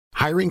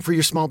Hiring for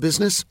your small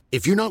business?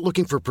 If you're not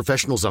looking for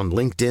professionals on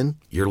LinkedIn,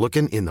 you're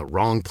looking in the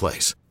wrong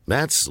place.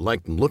 That's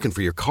like looking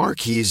for your car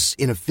keys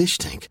in a fish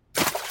tank.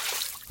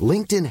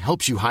 LinkedIn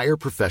helps you hire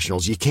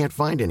professionals you can't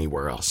find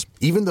anywhere else,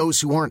 even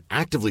those who aren't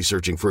actively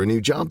searching for a new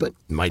job but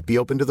might be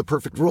open to the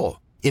perfect role.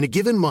 In a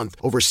given month,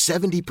 over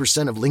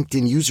 70% of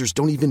LinkedIn users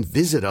don't even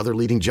visit other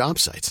leading job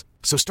sites.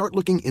 So start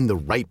looking in the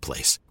right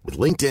place. With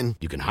LinkedIn,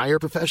 you can hire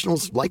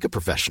professionals like a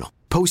professional.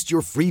 Post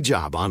your free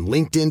job on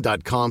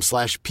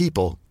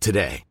linkedin.com/people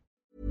today.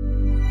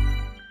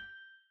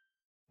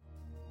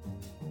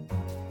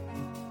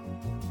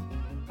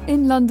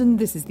 In London,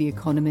 this is The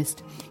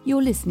Economist.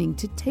 You're listening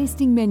to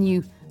Tasting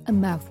Menu, a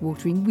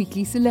mouth-watering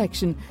weekly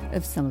selection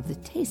of some of the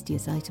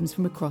tastiest items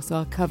from across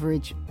our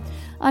coverage.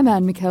 I'm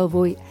Anne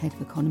McElvoy, head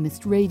of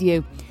Economist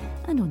Radio.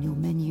 And on your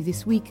menu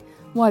this week,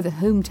 why the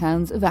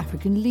hometowns of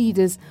African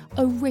leaders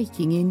are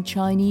raking in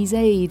Chinese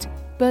aid.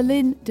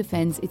 Berlin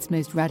defends its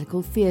most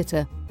radical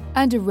theatre.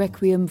 And a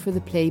requiem for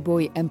the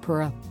Playboy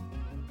Emperor.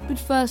 But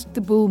first,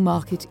 the bull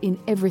market in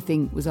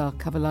everything was our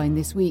cover line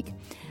this week.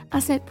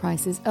 Asset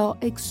prices are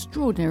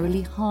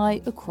extraordinarily high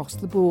across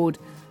the board,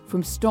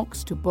 from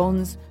stocks to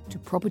bonds to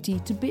property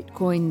to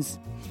bitcoins.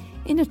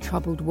 In a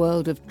troubled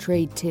world of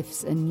trade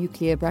tiffs and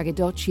nuclear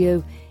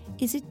braggadocio,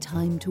 is it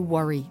time to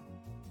worry?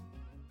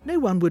 No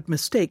one would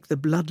mistake the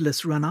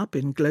bloodless run-up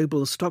in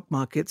global stock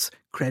markets,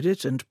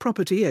 credit and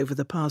property over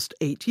the past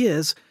 8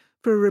 years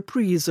for a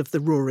reprise of the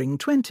Roaring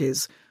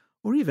 '20s,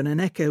 or even an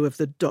echo of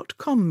the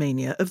dot-com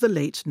mania of the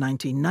late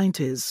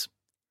 1990s.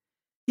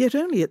 Yet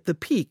only at the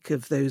peak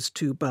of those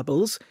two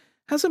bubbles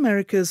has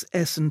America's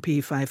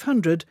S&P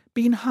 500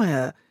 been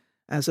higher,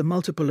 as a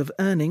multiple of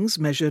earnings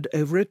measured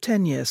over a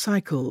 10-year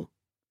cycle.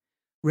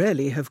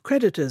 Rarely have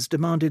creditors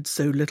demanded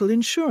so little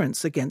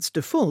insurance against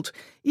default,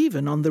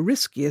 even on the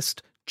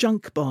riskiest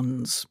junk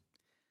bonds.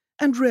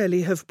 And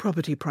rarely have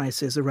property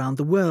prices around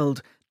the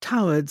world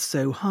towered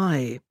so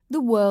high. The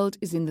world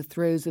is in the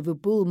throes of a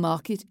bull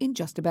market in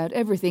just about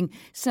everything.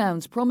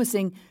 Sounds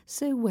promising,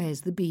 so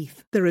where's the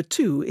beef? There are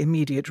two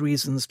immediate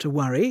reasons to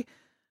worry.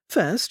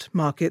 First,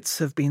 markets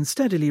have been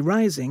steadily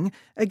rising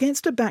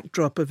against a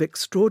backdrop of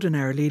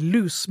extraordinarily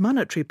loose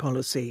monetary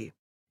policy.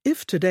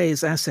 If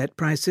today's asset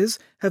prices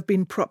have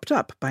been propped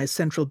up by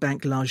central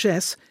bank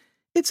largesse,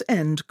 its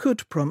end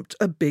could prompt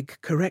a big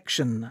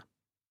correction.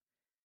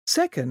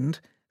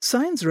 Second,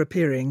 signs are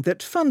appearing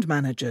that fund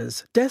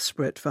managers,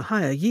 desperate for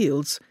higher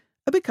yields,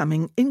 are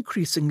becoming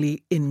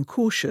increasingly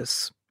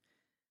incautious.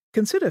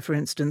 Consider, for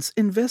instance,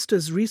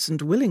 investors'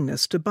 recent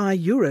willingness to buy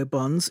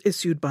Eurobonds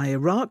issued by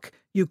Iraq,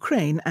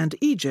 Ukraine and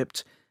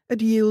Egypt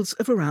at yields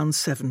of around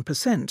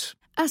 7%.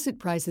 Asset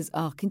prices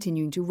are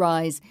continuing to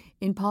rise,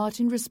 in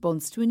part in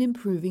response to an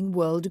improving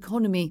world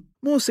economy.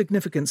 More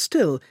significant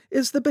still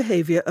is the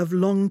behaviour of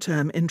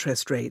long-term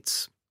interest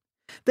rates.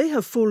 They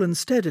have fallen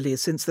steadily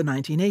since the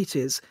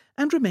 1980s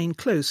and remain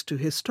close to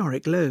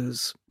historic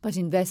lows. But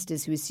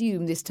investors who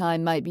assume this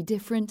time might be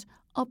different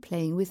are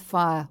playing with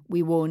fire,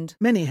 we warned.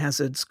 Many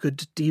hazards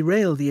could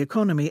derail the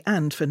economy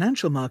and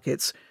financial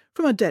markets,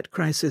 from a debt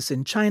crisis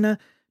in China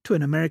to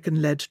an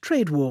American-led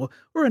trade war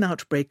or an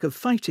outbreak of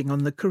fighting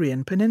on the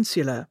Korean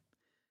peninsula.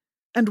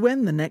 And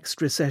when the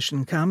next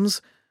recession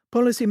comes,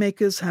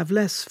 policymakers have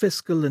less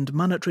fiscal and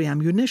monetary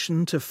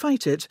ammunition to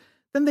fight it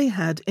than they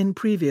had in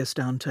previous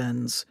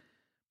downturns.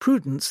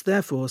 Prudence,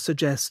 therefore,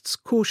 suggests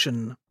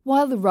caution.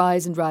 While the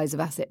rise of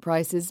asset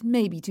prices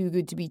may be too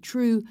good to be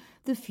true,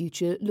 the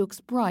future looks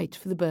bright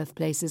for the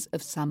birthplaces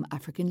of some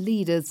African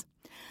leaders.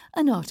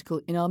 An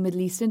article in our Middle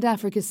East and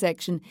Africa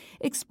section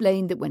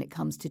explained that when it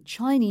comes to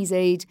Chinese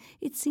aid,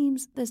 it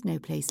seems there's no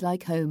place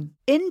like home.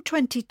 In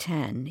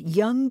 2010,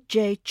 Yang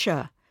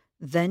Jiechi,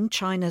 then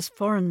China's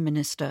foreign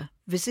minister,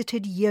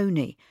 visited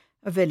Yoni,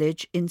 a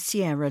village in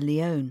Sierra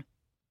Leone.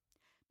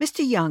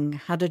 Mr. Yang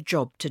had a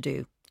job to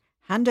do.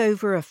 Hand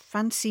over a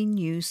fancy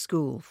new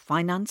school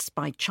financed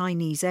by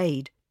Chinese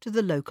aid to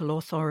the local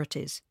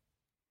authorities.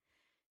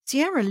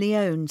 Sierra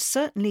Leone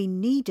certainly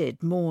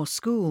needed more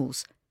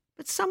schools,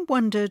 but some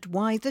wondered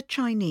why the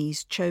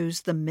Chinese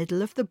chose the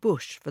middle of the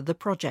bush for the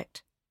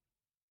project.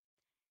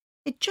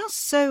 It just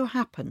so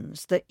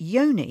happens that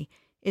Yoni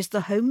is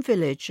the home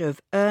village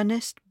of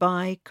Ernest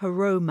Bai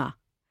Koroma,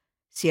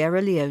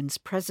 Sierra Leone's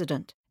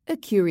president. A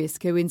curious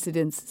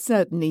coincidence,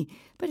 certainly,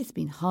 but it's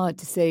been hard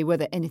to say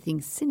whether anything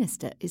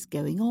sinister is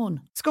going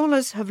on.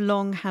 Scholars have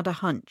long had a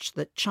hunch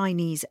that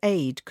Chinese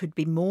aid could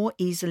be more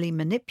easily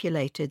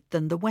manipulated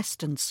than the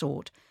Western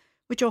sort,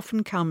 which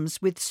often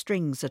comes with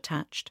strings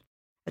attached.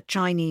 A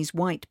Chinese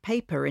white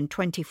paper in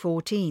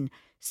 2014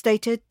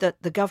 stated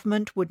that the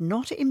government would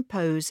not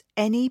impose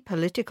any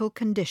political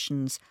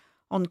conditions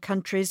on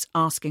countries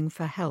asking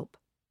for help.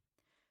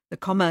 The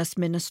Commerce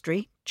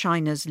Ministry,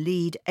 China's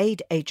lead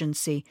aid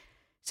agency,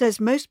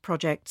 says most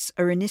projects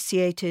are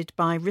initiated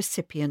by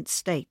recipient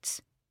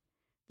states.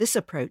 This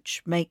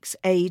approach makes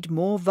aid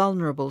more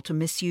vulnerable to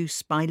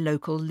misuse by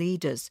local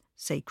leaders,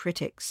 say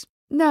critics.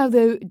 Now,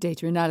 though,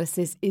 data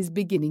analysis is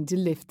beginning to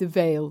lift the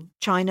veil.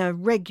 China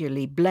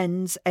regularly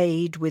blends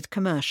aid with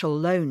commercial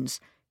loans,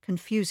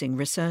 confusing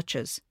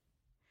researchers.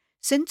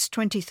 Since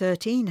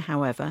 2013,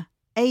 however,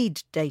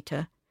 AID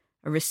Data,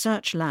 a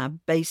research lab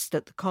based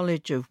at the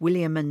College of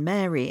William and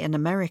Mary in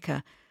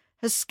America,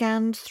 has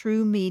scanned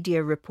through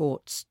media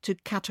reports to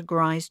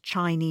categorise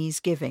Chinese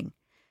giving,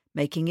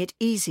 making it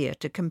easier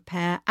to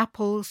compare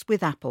apples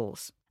with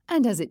apples.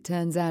 And as it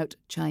turns out,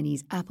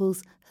 Chinese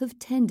apples have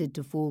tended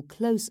to fall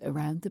close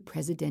around the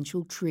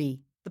presidential tree.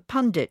 The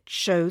pundits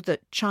show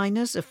that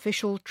China's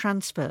official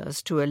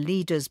transfers to a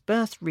leader's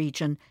birth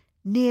region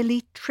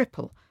nearly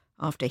triple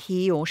after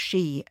he or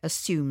she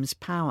assumes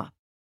power.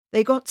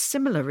 They got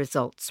similar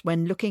results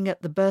when looking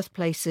at the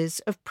birthplaces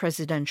of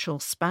presidential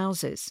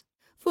spouses.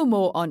 For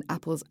more on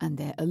apples and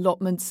their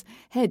allotments,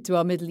 head to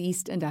our Middle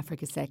East and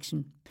Africa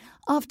section.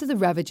 After the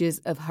ravages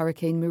of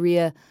Hurricane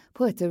Maria,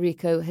 Puerto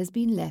Rico has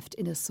been left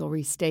in a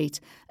sorry state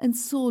and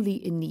sorely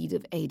in need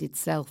of aid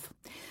itself.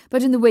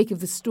 But in the wake of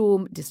the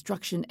storm,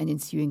 destruction and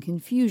ensuing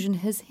confusion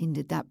has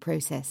hindered that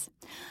process.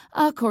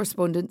 Our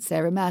correspondent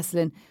Sarah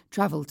Maslin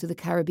travelled to the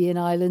Caribbean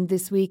island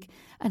this week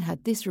and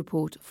had this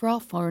report for our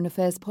Foreign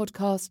Affairs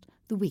podcast,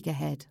 The Week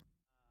Ahead.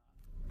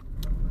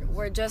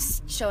 We're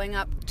just showing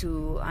up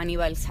to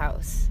Aníbal's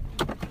house.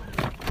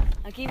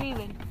 Aquí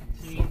viven.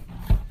 Sí.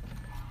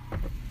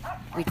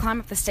 We climb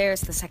up the stairs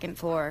to the second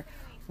floor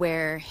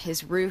where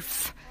his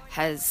roof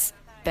has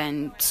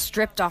been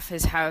stripped off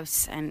his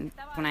house, and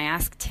when I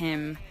asked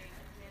him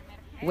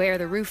where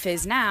the roof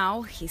is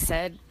now, he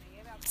said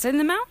it's in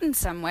the mountains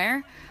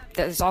somewhere.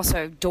 There's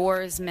also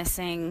doors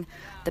missing.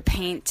 The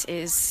paint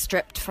is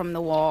stripped from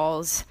the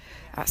walls.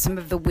 Some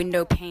of the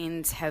window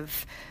panes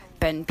have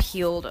been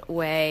peeled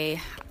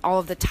away. All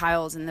of the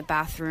tiles in the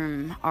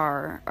bathroom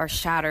are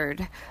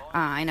shattered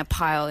in a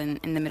pile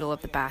in the middle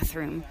of the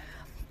bathroom.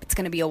 It's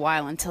going to be a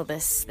while until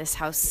this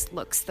house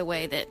looks the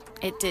way that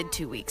it did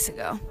 2 weeks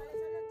ago.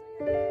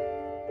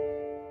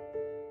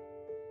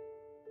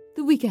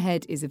 The Week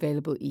Ahead is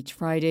available each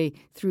Friday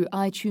through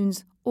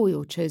iTunes or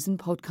your chosen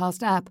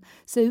podcast app,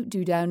 so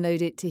do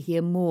download it to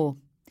hear more.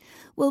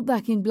 Well,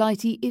 back in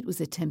Blighty, it was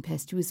a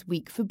tempestuous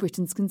week for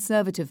Britain's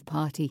Conservative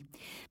Party.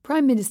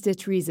 Prime Minister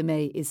Theresa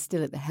May is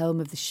still at the helm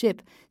of the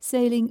ship,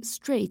 sailing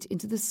straight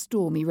into the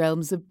stormy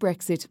realms of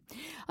Brexit.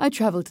 I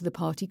travelled to the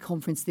party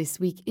conference this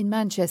week in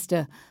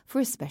Manchester for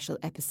a special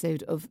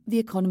episode of The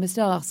Economist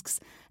Asks,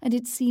 and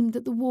it seemed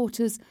that the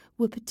waters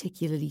were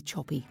particularly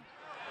choppy.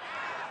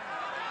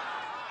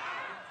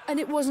 And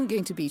it wasn't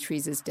going to be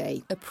Theresa's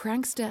day. A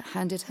prankster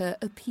handed her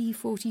a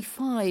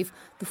P45,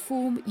 the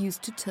form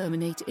used to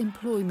terminate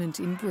employment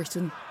in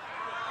Britain.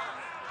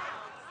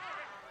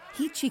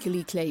 He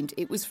cheekily claimed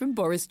it was from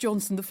Boris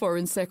Johnson, the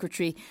Foreign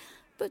Secretary,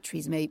 but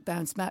Theresa May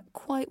bounced back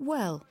quite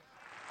well.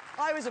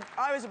 I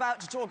was about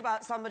to talk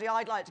about somebody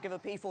I'd like to give a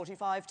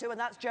P45 to, and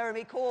that's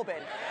Jeremy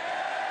Corbyn.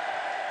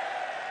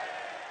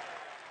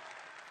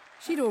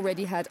 She'd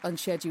already had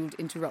unscheduled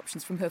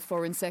interruptions from her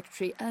Foreign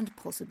Secretary and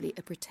possibly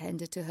a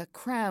pretender to her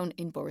crown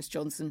in Boris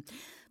Johnson.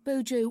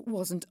 Bojo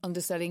wasn't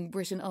underselling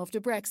Britain after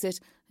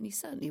Brexit, and he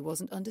certainly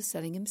wasn't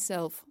underselling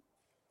himself.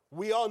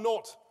 We are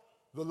not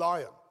the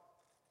lion.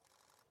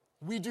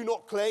 We do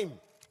not claim,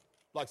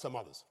 like some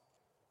others,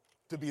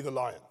 to be the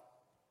lion.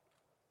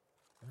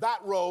 That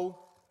role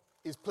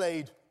is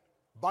played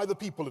by the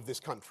people of this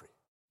country.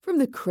 From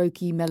the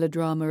croaky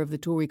melodrama of the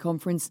Tory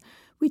conference,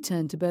 we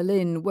turn to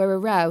Berlin, where a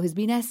row has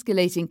been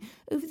escalating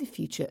over the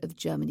future of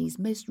Germany's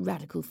most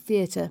radical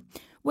theatre.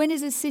 When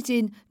is a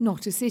sit-in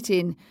not a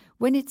sit-in?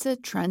 When it's a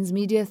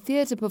transmedia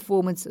theatre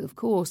performance, of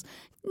course.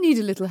 Need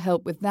a little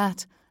help with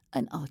that?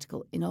 An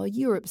article in our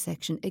Europe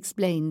section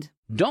explained.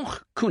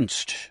 Doch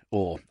Kunst,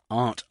 or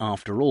Art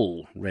After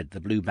All, read the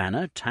blue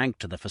banner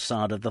tagged to the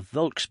facade of the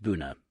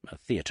Volksbühne, a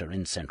theatre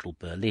in central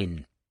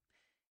Berlin.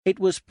 It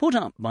was put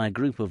up by a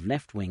group of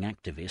left-wing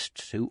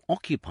activists who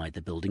occupied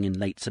the building in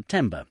late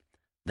September.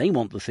 They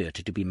want the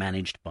theatre to be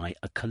managed by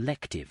a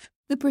collective.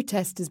 The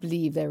protesters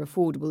believe their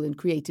affordable and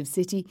creative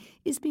city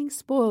is being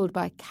spoiled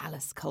by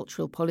callous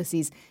cultural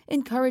policies,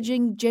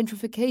 encouraging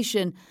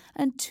gentrification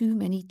and too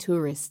many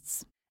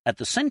tourists. At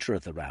the centre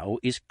of the row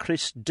is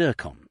Chris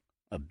Durkon,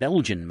 a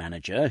Belgian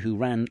manager who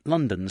ran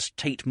London's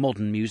Tate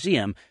Modern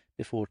Museum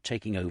before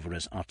taking over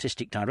as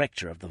artistic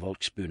director of the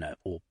Volksbühne,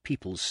 or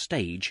People's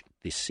Stage,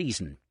 this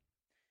season.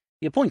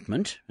 The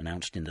appointment,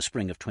 announced in the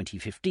spring of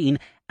 2015,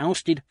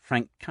 ousted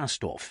Frank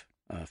Kastorf,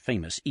 a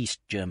famous East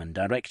German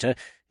director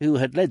who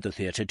had led the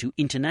theatre to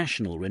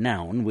international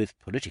renown with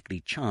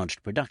politically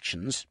charged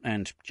productions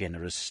and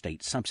generous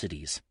state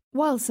subsidies.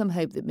 While some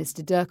hope that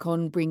Mr.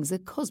 Durkon brings a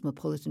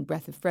cosmopolitan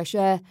breath of fresh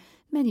air,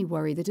 many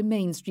worry that a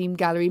mainstream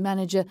gallery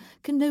manager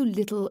can know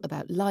little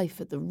about life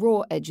at the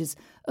raw edges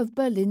of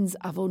Berlin's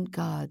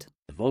avant-garde.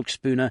 The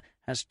Volksbühne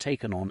has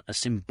taken on a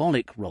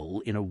symbolic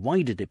role in a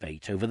wider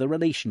debate over the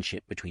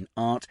relationship between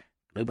art,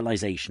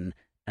 globalisation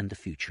and the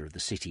future of the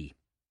city.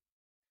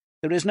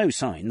 There is no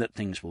sign that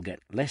things will get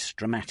less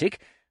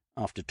dramatic.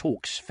 After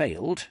talks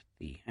failed,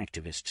 the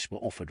activists were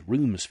offered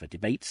rooms for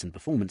debates and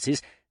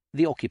performances.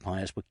 The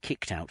occupiers were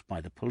kicked out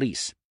by the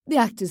police. The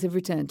actors have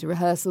returned to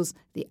rehearsals.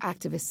 The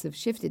activists have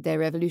shifted their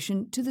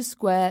revolution to the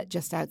square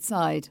just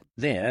outside.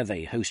 There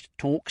they host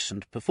talks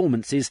and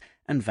performances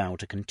and vow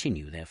to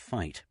continue their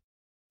fight.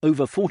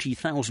 Over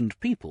 40,000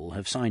 people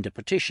have signed a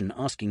petition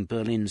asking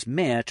Berlin's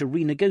mayor to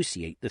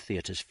renegotiate the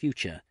theatre's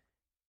future.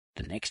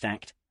 The next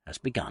act has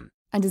begun.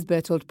 And as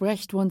Bertolt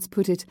Brecht once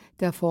put it,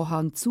 der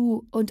Vorhang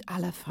zu und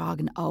alle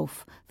Fragen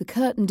auf, the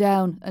curtain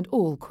down and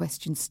all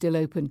questions still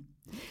open.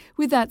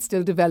 With that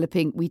still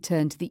developing, we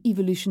turn to the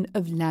evolution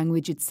of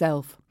language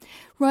itself.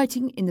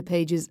 Writing in the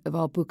pages of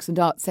our Books and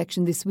Art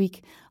section this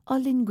week, our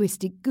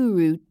linguistic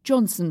guru,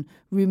 Johnson,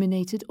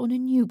 ruminated on a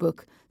new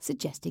book,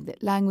 suggesting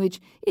that language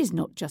is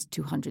not just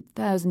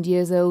 200,000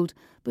 years old,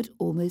 but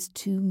almost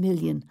 2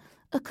 million.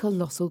 A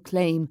colossal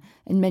claim,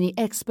 and many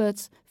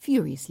experts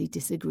furiously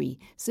disagree.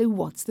 So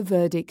what's the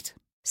verdict?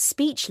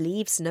 Speech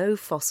leaves no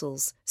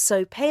fossils,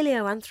 so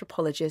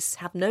paleoanthropologists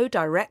have no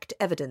direct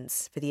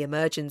evidence for the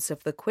emergence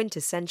of the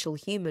quintessential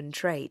human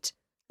trait,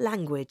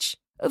 language.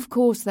 Of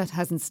course, that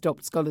hasn't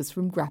stopped scholars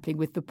from grappling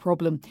with the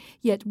problem,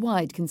 yet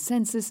wide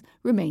consensus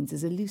remains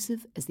as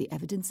elusive as the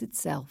evidence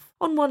itself.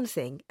 On one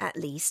thing, at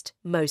least,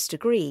 most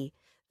agree.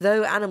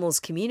 Though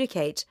animals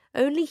communicate,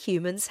 only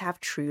humans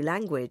have true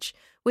language,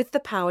 with the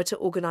power to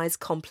organise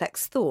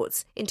complex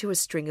thoughts into a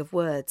string of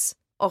words,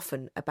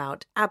 often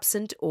about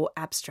absent or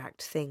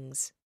abstract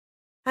things.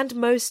 And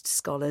most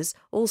scholars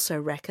also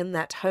reckon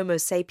that Homo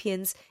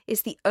sapiens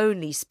is the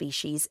only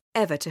species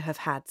ever to have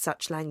had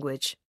such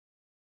language.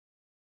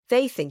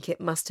 They think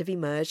it must have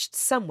emerged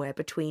somewhere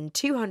between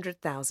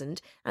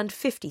 200,000 and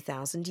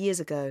 50,000 years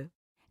ago.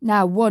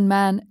 Now one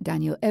man,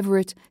 Daniel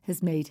Everett,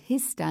 has made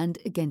his stand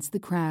against the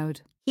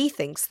crowd. He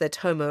thinks that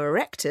Homo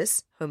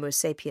erectus, Homo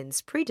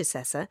sapiens'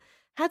 predecessor,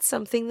 had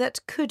something that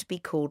could be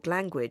called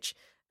language,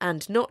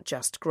 and not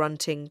just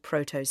grunting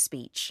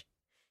proto-speech.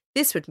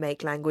 This would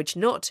make language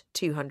not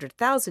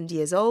 200,000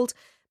 years old,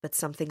 but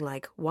something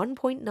like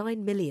 1.9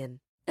 million.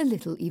 A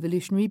little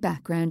evolutionary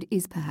background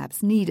is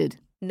perhaps needed.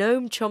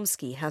 Noam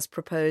Chomsky has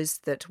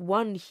proposed that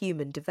one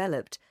human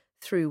developed,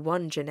 through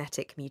one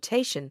genetic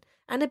mutation,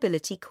 an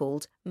ability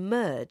called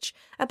merge,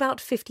 about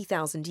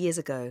 50,000 years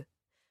ago.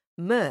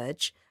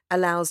 Merge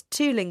allows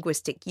two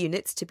linguistic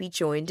units to be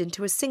joined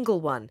into a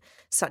single one,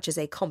 such as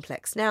a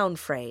complex noun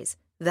phrase,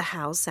 the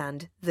house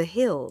and the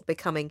hill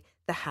becoming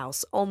the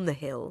house on the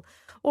hill,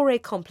 or a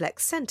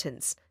complex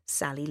sentence,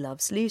 Sally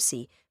loves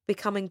Lucy,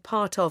 becoming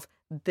part of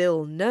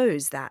Bill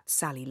knows that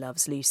Sally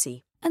loves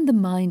Lucy. And the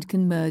mind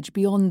can merge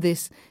beyond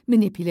this,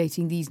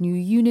 manipulating these new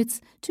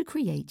units to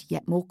create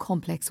yet more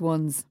complex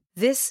ones.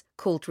 This,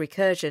 called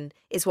recursion,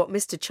 is what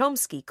Mr.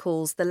 Chomsky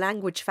calls the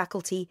language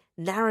faculty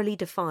narrowly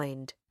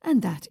defined.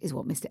 And that is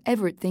what Mr.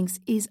 Everett thinks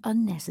is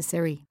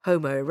unnecessary.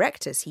 Homo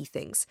erectus, he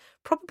thinks,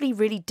 probably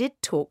really did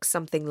talk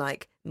something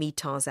like me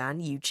Tarzan,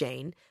 you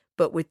Jane,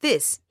 but with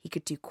this he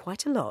could do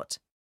quite a lot.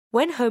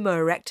 When Homo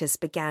erectus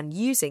began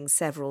using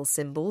several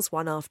symbols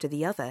one after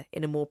the other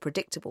in a more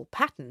predictable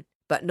pattern,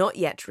 but not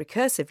yet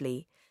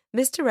recursively,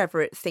 Mr.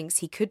 Everett thinks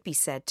he could be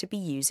said to be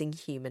using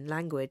human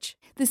language.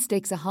 The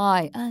stakes are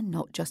high, and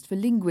not just for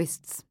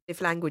linguists. If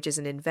language is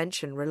an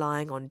invention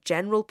relying on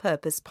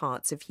general-purpose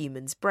parts of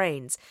humans'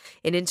 brains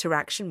in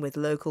interaction with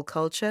local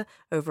culture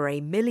over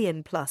 1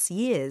 million+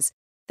 years,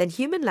 then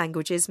human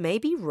languages may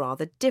be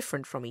rather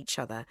different from each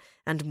other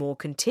and more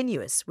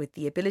continuous with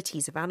the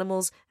abilities of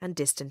animals and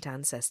distant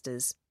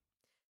ancestors.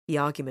 The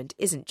argument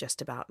isn't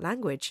just about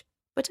language,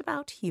 but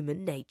about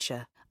human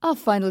nature. Our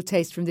final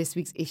taste from this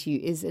week's issue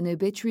is an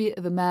obituary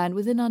of a man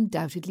with an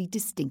undoubtedly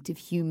distinctive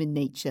human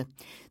nature,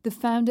 the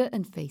founder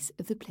and face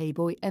of the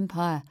Playboy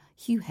empire,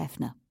 Hugh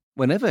Hefner.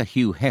 Whenever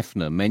Hugh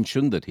Hefner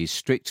mentioned that his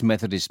strict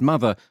Methodist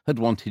mother had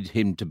wanted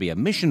him to be a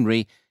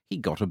missionary, he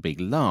got a big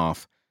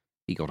laugh.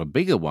 He got a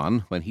bigger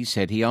one when he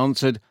said he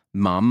answered,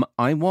 "Mum,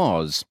 I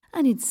was."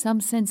 And in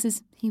some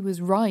senses, he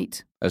was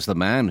right. As the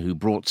man who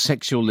brought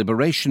sexual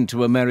liberation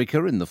to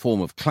America in the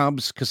form of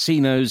clubs,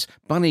 casinos,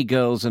 bunny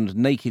girls and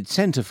naked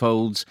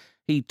centerfolds,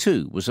 he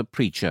too was a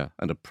preacher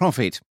and a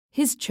prophet.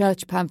 His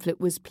church pamphlet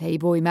was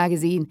Playboy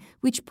magazine,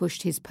 which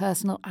pushed his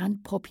personal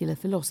and popular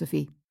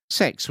philosophy.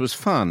 Sex was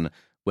fun.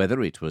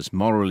 Whether it was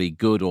morally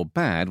good or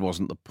bad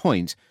wasn't the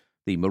point.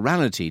 The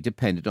morality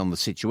depended on the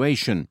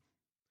situation.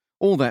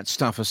 All that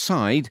stuff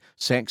aside,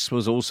 sex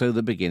was also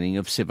the beginning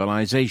of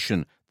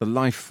civilization, the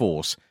life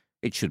force.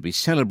 It should be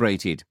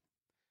celebrated.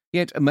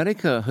 Yet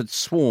America had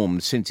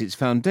swarmed since its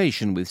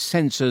foundation with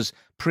censors,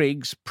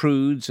 prigs,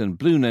 prudes and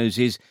blue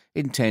noses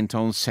intent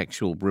on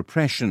sexual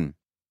repression.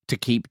 To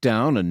keep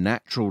down a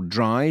natural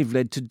drive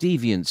led to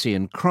deviancy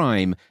and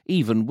crime,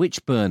 even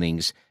witch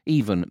burnings,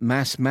 even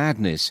mass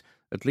madness,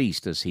 at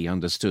least as he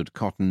understood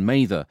Cotton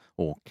Mather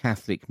or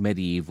Catholic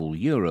medieval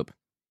Europe.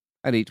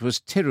 And it was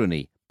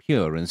tyranny,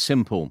 pure and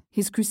simple.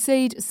 His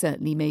crusade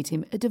certainly made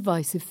him a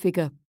divisive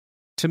figure.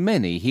 To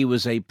many he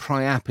was a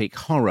priapic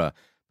horror,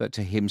 but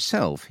to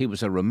himself he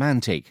was a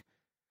romantic.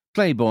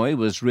 Playboy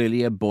was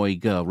really a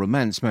boy-girl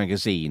romance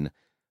magazine.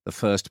 The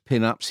first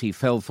pin-ups he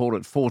fell for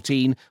at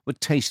 14 were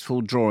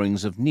tasteful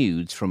drawings of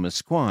nudes from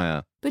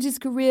Esquire. But his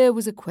career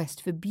was a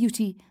quest for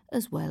beauty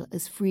as well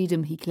as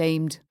freedom, he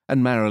claimed.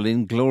 And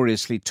Marilyn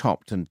gloriously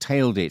topped and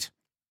tailed it.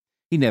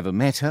 He never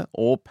met her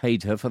or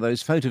paid her for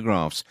those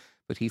photographs,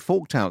 but he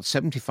forked out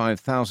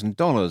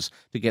 $75,000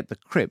 to get the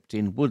crypt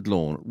in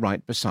Woodlawn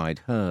right beside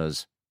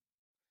hers.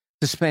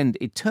 To spend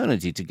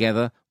eternity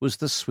together was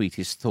the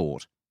sweetest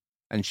thought,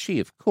 and she,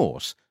 of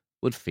course,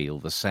 would feel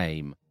the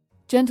same.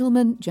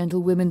 Gentlemen,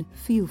 gentlewomen,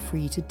 feel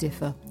free to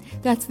differ.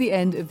 That's the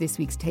end of this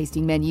week's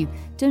tasting menu.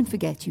 Don't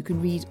forget you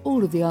can read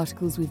all of the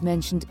articles we've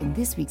mentioned in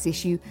this week's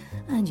issue,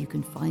 and you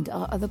can find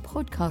our other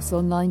podcasts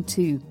online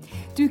too.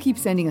 Do keep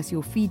sending us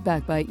your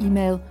feedback by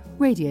email,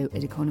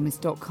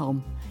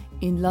 radio@economist.com.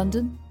 In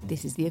London,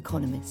 this is The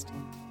Economist.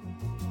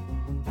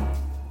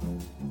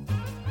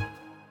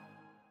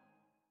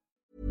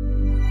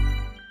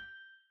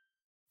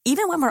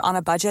 Even when we're on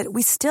a budget,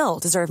 we still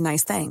deserve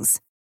nice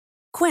things.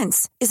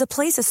 Quince is a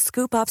place to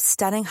scoop up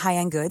stunning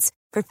high-end goods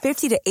for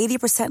 50 to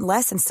 80%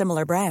 less than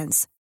similar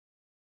brands.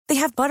 They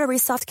have buttery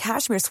soft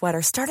cashmere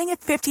sweaters starting at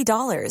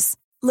 $50,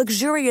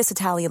 luxurious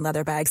Italian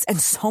leather bags, and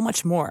so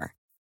much more.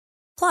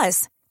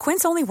 Plus,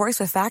 Quince only works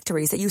with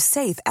factories that use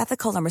safe,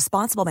 ethical, and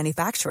responsible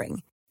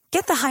manufacturing.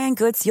 Get the high-end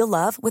goods you'll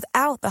love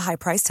without the high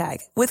price tag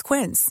with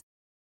Quince.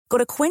 Go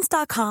to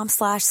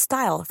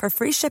quince.com/style for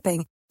free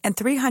shipping and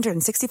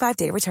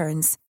 365-day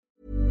returns.